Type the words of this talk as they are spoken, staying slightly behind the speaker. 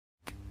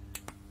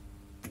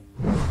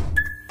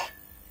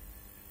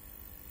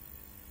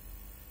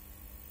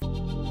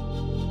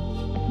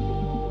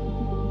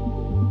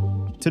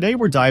Today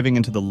we're diving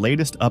into the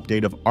latest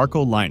update of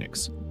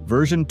ArcoLinux,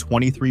 version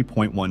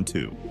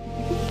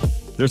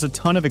 23.12. There's a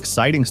ton of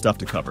exciting stuff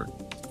to cover,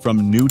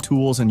 from new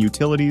tools and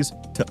utilities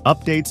to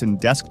updates in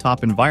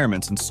desktop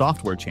environments and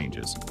software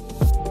changes.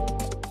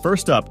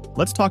 First up,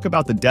 let's talk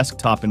about the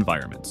desktop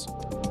environments.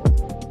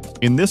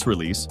 In this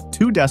release,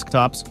 two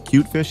desktops,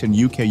 Qtfish and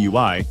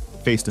UKUI,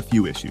 faced a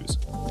few issues.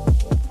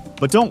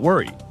 But don't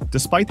worry,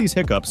 despite these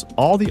hiccups,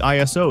 all the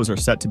ISOs are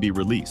set to be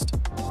released.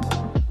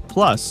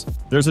 Plus,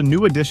 there's a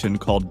new addition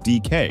called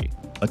DK,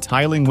 a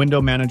tiling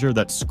window manager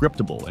that's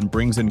scriptable and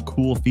brings in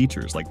cool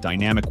features like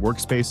dynamic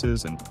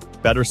workspaces and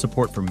better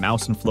support for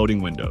mouse and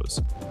floating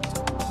windows.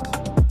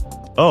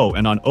 Oh,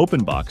 and on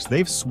Openbox,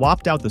 they've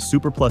swapped out the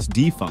Super Plus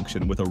D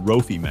function with a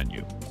Rofi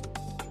menu,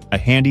 a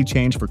handy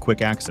change for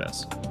quick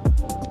access.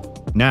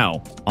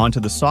 Now, onto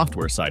the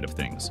software side of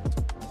things.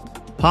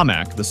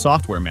 PAMAC, the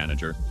software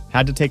manager,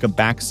 had to take a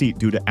back seat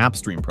due to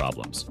AppStream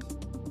problems.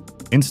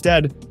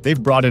 Instead,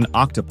 they've brought in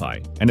Octopi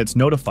and its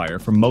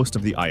notifier for most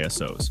of the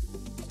ISOs.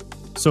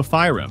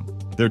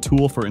 Sophirim, their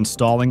tool for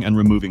installing and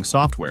removing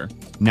software,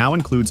 now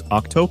includes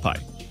Octopi,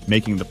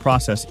 making the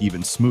process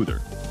even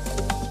smoother.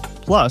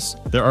 Plus,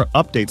 there are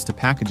updates to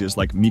packages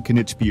like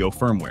MikanichBio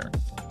firmware,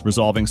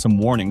 resolving some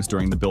warnings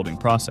during the building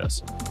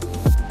process.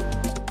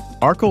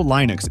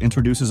 ArcoLinux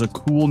introduces a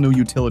cool new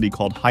utility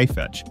called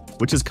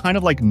HiFetch, which is kind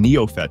of like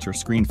NeoFetch or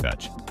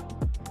ScreenFetch.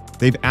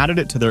 They've added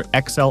it to their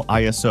XL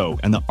ISO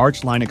and the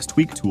ArchLinux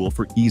tweak tool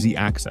for easy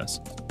access.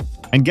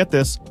 And get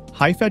this,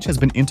 HiFetch has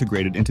been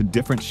integrated into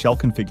different shell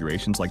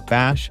configurations like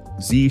Bash,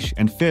 Zeesh,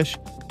 and Fish.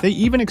 They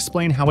even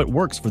explain how it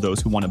works for those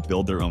who want to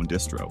build their own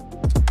distro.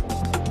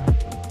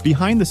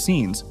 Behind the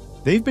scenes,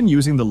 they've been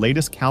using the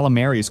latest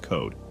Calamares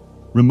code,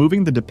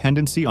 removing the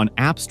dependency on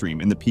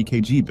AppStream in the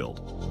PKG build.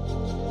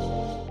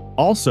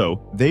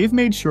 Also, they've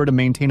made sure to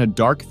maintain a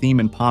dark theme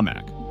in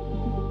PAMAC.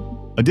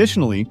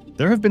 Additionally,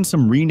 there have been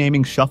some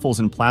renaming shuffles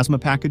in Plasma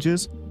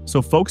packages,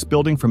 so folks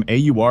building from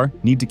AUR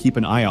need to keep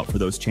an eye out for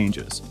those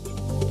changes.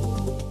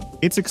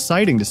 It's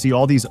exciting to see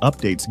all these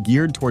updates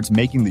geared towards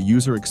making the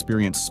user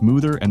experience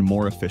smoother and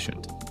more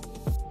efficient.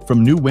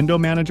 From new window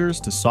managers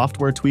to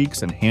software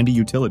tweaks and handy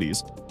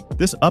utilities,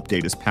 this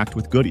update is packed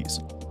with goodies.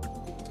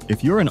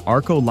 If you're an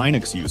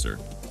ArcoLinux user,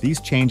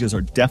 these changes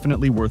are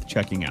definitely worth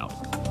checking out.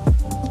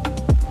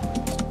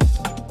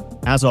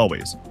 As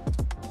always,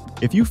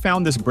 if you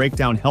found this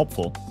breakdown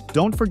helpful,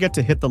 don't forget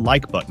to hit the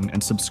like button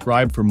and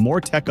subscribe for more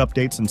tech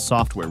updates and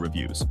software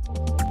reviews.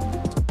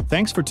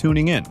 Thanks for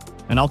tuning in,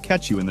 and I'll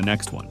catch you in the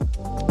next one.